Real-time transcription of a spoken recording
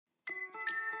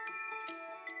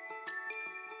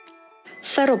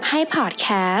สรุปให้พอดแค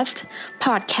ส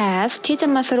ต์ที่จะ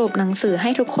มาสรุปหนังสือให้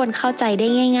ทุกคนเข้าใจได้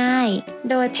ง่ายๆ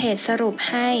โดยเพจสรุป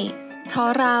ให้เพราะ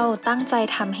เราตั้งใจ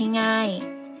ทำให้ง่าย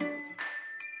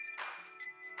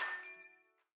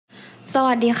ส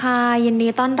วัสดีค่ะยินดี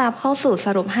ต้อนรับเข้าสู่ส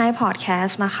รุปให้พอดแคส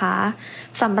ต์นะคะ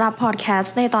สำหรับพอดแคส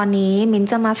ต์ในตอนนี้มิ้น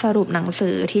จะมาสรุปหนังสื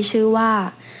อที่ชื่อว่า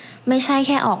ไม่ใช่แ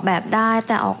ค่ออกแบบได้แ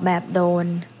ต่ออกแบบโดน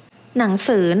หนัง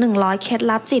สือ100เคล็ด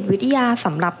ลับจิตวิทยาส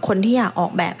ำหรับคนที่อยากออ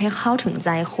กแบบให้เข้าถึงใจ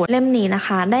คนเล่มนี้นะค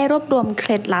ะได้รวบรวมเค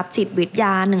ล็ดลับจิตวิทย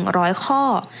า100ข้อ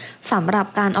สำหรับ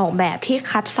การออกแบบที่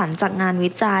คัดสรรจากงานวิ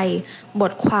จัยบ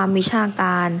ทความวิชาก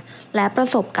ารและประ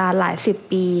สบการณ์หลาย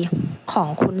10 ปีของ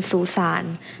คุณซูซาน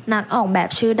นักออกแบบ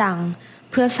ชื่อดัง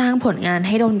เพื่อสร้างผลงานใ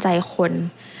ห้โดนใจคน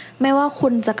ไม่ว่าคุ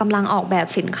ณจะกำลังออกแบบ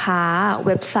สินค้าเ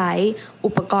ว็บไซต์อุ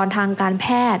ปกรณ์ทางการแพ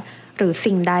ทย์หรือ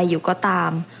สิ่งใดอยู่ก็ตา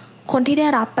มคนที่ได้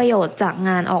รับประโยชน์จากง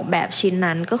านออกแบบชิ้น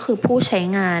นั้นก็คือผู้ใช้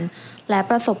งานและ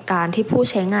ประสบการณ์ที่ผู้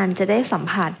ใช้งานจะได้สัม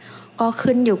ผัสก็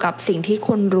ขึ้นอยู่กับสิ่งที่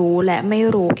คุณรู้และไม่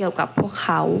รู้เกี่ยวกับพวกเข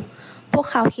า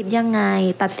คิดยังไง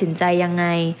ตัดสินใจยังไง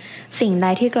สิ่งใด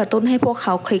ที่กระตุ้นให้พวกเข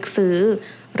าคลิกซื้อ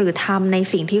หรือทำใน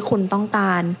สิ่งที่คุณต้องก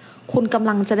ารคุณกำ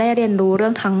ลังจะได้เรียนรู้เรื่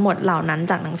องทั้งหมดเหล่านั้น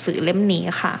จากหนังสือเล่มนี้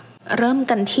ค่ะเริ่ม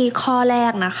กันที่ข้อแร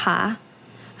กนะคะ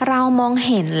เรามองเ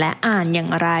ห็นและอ่านอย่า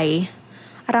งไร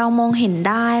เรามองเห็น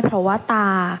ได้เพราะว่าตา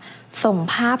ส่ง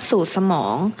ภาพสู่สมอ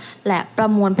งและประ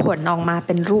มวลผลออกมาเ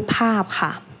ป็นรูปภาพค่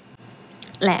ะ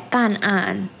และการอ่า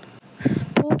น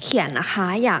ผู้เขียนนะคะ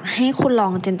อยากให้คุณลอ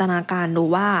งจินตนาการดู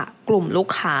ว่ากลุ่มลูก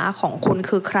ค้าของคุณ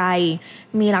คือใคร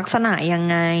มีลักษณะยัง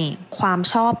ไงความ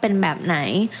ชอบเป็นแบบไหน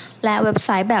และเว็บไซ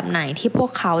ต์แบบไหนที่พว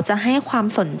กเขาจะให้ความ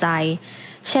สนใจ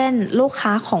เช่นลูกค้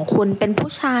าของคุณเป็น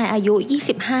ผู้ชายอายุ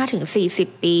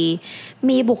 25-40 ปี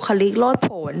มีบุคลิกโลดโผ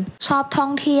นชอบท่อ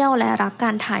งเที่ยวและรักก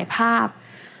ารถ่ายภาพ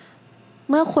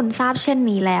เมื่อคุณทราบเช่น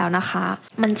นี้แล้วนะคะ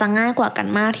มันจะง่ายกว่ากัน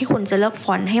มากที่คุณจะเลือกฟ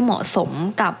อนต์ให้เหมาะสม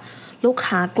กับลูก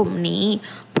ค้ากลุ่มนี้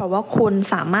เพราะว่าคุณ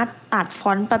สามารถตัดฟ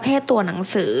อนต์ประเภทตัวหนัง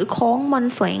สือโค้งมน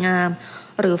สวยงาม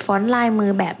หรือฟอนต์ลายมื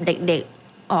อแบบเด็ก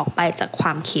ๆออกไปจากคว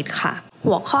ามคิดค่ะ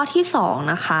หัวข้อที่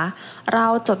2นะคะเรา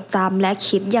จดจำและ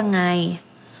คิดยังไง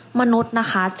มนุษย์นะ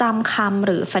คะจำคำห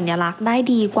รือสัญลักษณ์ได้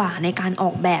ดีกว่าในการอ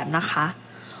อกแบบนะคะ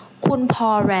คุณพอ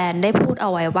ล แรนด์ได้พูดเอ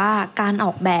าไว้ว่าการอ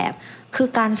อกแบบคือ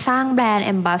การสร้างแบรนด์แ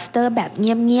อมบาสเดอร์แบบเ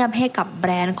งียบๆให้กับแบ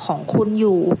รนด์ของคุณอ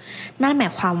ยู่นั่นหมา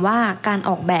ยความว่าการอ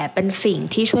อกแบบเป็นสิ่ง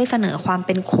ที่ช่วยเสนอความเ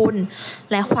ป็นคุณ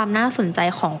และความน่าสนใจ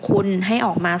ของคุณให้อ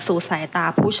อกมาสู่สายตา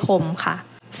ผู้ชมค่ะ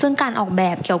ซึ่งการออกแบ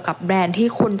บเกี่ยวกับแบรนด์ที่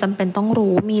คุณจำเป็นต้อง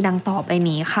รู้มีดังต่อไป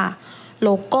นี้ค่ะโล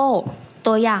โก้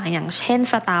ตัวอย่างเช่น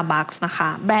Starbucks นะคะ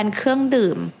แบรนด์เครื่อง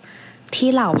ดื่มที่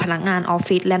เหล่าพนักงานออฟ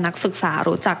ฟิศและนักศึกษา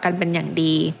รู้จักกันเป็นอย่าง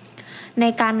ดีใน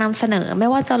การนำเสนอไม่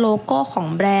ว่าจะโลโก้ของ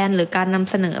แบรนด์หรือการนำ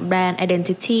เสนอแบรนด์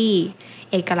Identity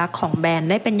เอกลักษณ์ของแบรนด์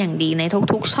ได้เป็นอย่างดีใน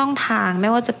ทุกๆช่องทางไม่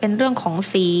ว่าจะเป็นเรื่องของ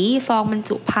สีซองบรร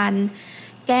จุภัณฑ์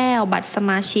แก้วบัตรส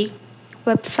มาชิกเ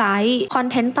ว็บไซต์คอน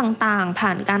เทนต์ต่างๆผ่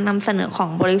านการนำเสนอของ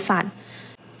บริษัท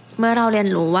เมื่อเราเรียน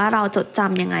รู้ว่าเราจดจ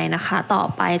ำยังไงนะคะต่อ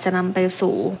ไปจะนำไป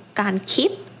สู่การคิด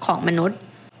ของมนุษย์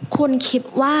คุณคิด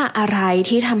ว่าอะไร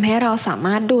ที่ทำให้เราสาม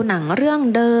ารถดูหนังเรื่อง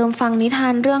เดิมฟังนิทา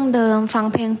นเรื่องเดิมฟัง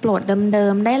เพลงโปรดเดิ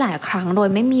มๆได้หลายครั้งโดย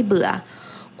ไม่มีเบื่อ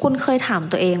คุณเคยถาม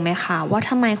ตัวเองไหมคะว่า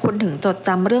ทำไมคุณถึงจดจ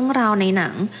ำเรื่องราวในหนั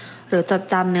งหรือจด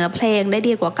จำเนื้อเพลงได้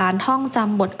ดีกว่าการท่องจ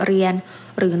ำบทเรียน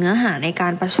หรือเนื้อหาในกา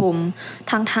รประชุม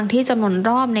ทั้งที่จำนวนร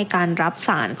อบในการรับส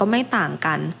ารก็ไม่ต่าง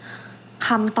กันค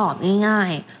ำตอบง่า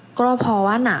ยๆก็เพราะ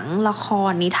ว่าหนังละค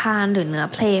รนิทานหรือเนื้อ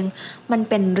เพลงมัน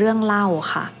เป็นเรื่องเล่า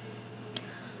ค่ะ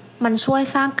มันช่วย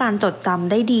สร้างการจดจ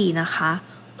ำได้ดีนะคะ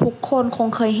ทุกคนคง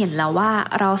เคยเห็นแล้วว่า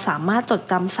เราสามารถจด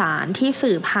จำสารที่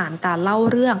สื่อผ่านการเล่า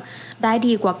เรื่องได้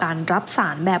ดีกว่าการรับสา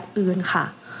รแบบอื่นค่ะ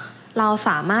เราส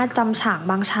ามารถจำฉาก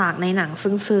บางฉากในหนัง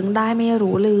ซึ้งๆได้ไม่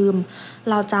รู้ลืม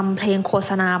เราจำเพลงโฆ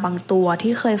ษณาบางตัว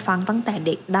ที่เคยฟังตั้งแต่เ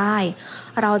ด็กได้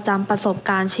เราจำประสบ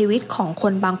การณ์ชีวิตของค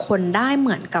นบางคนได้เห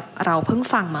มือนกับเราเพิ่ง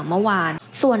ฟังมาเมื่อวาน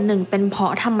ส่วนหนึ่งเป็นเพรา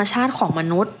ะธรรมชาติของม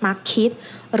นุษย์มักคิด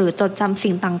หรือจดจำ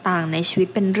สิ่งต่างๆในชีวิต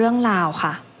เป็นเรื่องราว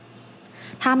ค่ะ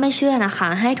ถ้าไม่เชื่อนะคะ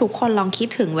ให้ทุกคนลองคิด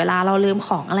ถึงเวลาเราลืมข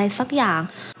องอะไรสักอย่าง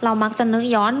เรามักจะนึก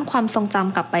ย้อนความทรงจ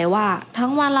ำกลับไปว่าทั้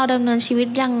งวันเราดำเนินชีวิต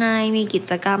ยังไงมีกิ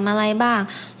จกรรมอะไรบ้าง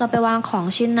เราไปวางของ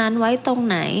ชิ้นนั้นไว้ตรง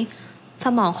ไหนส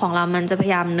มองของเรามันจะพย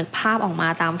ายามนึกภาพออกมา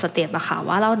ตามสเต็ปอะค่ะ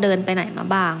ว่าเราเดินไปไหนมา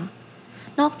บ้าง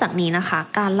นอกจากนี้นะคะ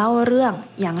การเล่าเรื่อง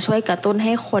ยังช่วยกระตุ้นใ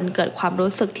ห้คนเกิดความ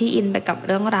รู้สึกที่อินไปกับเ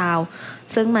รื่องราว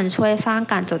ซึ่งมันช่วยสร้าง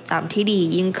การจดจำที่ดี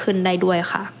ยิ่งขึ้นได้ด้วย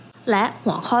ค่ะและ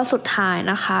หัวข้อสุดท้าย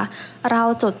นะคะเรา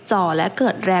จดจ่อและเกิ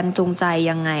ดแรงจูงใจ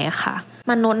ยังไงค่ะ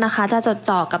มนุษย์นะคะจะจด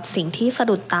จ่อกับสิ่งที่สะ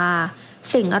ดุดตา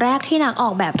สิ่งแรกที่นักออ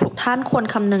กแบบทุกท่านควร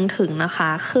คำนึงถึงนะคะ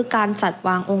คือการจัดว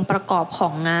างองค์ประกอบขอ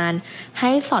งงานใ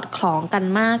ห้สอดคล้องกัน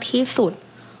มากที่สุด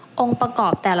องค์ประกอ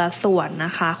บแต่ละส่วนน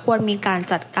ะคะควรมีการ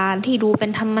จัดการที่ดูเป็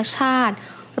นธรรมชาติ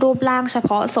รูปร่างเฉพ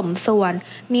าะสมส่วน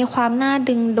มีความน่า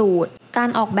ดึงดูดการ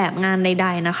ออกแบบงานใด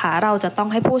ๆนะคะเราจะต้อง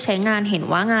ให้ผู้ใช้งานเห็น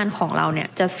ว่างานของเราเนี่ย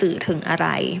จะสื่อถึงอะไร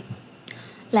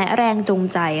และแรงจูง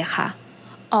ใจค่ะ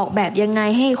ออกแบบยังไง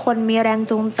ให้คนมีแรง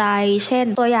จูงใจเช่น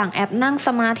ตัวอย่างแอปนั่งส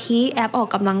มาธิแอปออก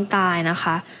กำลังกายนะค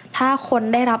ะถ้าคน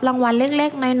ได้รับรางวัลเล็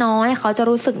กๆน้อยๆเขาจะ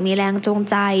รู้สึกมีแรงจูง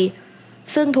ใจ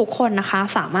ซึ่งทุกคนนะคะ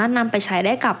สามารถนำไปใช้ไ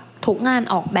ด้กับทุกงาน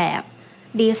ออกแบบ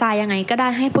ดีไซน์ยังไงก็ได้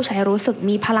ให้ผู้ใช้รู้สึก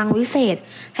มีพลังวิเศษ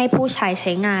ให้ผู้ใช้ใ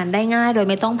ช้งานได้ง่ายโดย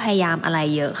ไม่ต้องพยายามอะไร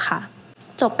เยอะค่ะ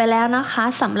จบไปแล้วนะคะ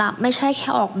สำหรับไม่ใช่แค่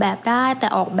ออกแบบได้แต่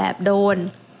ออกแบบโดน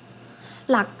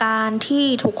หลักการที่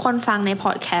ทุกคนฟังในพ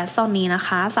อดแคสต์ตอนนี้นะค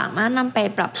ะสามารถนำไป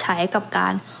ปรับใช้กับกา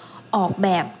รออกแบ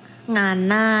บงาน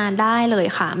หน้าได้เลย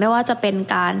ค่ะไม่ว่าจะเป็น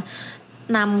การ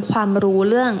นำความรู้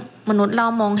เรื่องมนุษย์เรา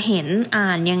มองเห็นอ่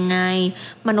านยังไง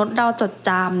มนุษย์เราจด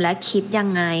จำและคิดยัง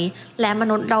ไงและม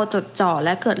นุษย์เราจดจ่อแล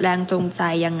ะเกิดแรงจูงใจ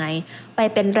ยังไงไป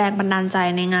เป็นแรงบันดาลใจ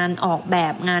ในงานออกแบ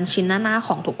บงานชิ้นหน้าข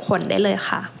องทุกคนได้เลย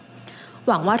ค่ะห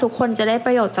วังว่าทุกคนจะได้ป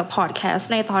ระโยชน์จากพอดแคส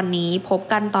ต์ในตอนนี้พบ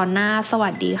กันตอนหน้าสวั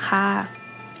สดีค่ะ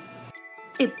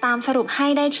ติดตามสรุปให้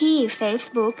ได้ที่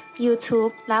Facebook,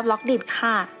 YouTube และ Blogdit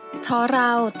ค่ะเพราะเรา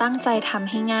ตั้งใจทำ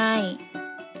ให้ง่าย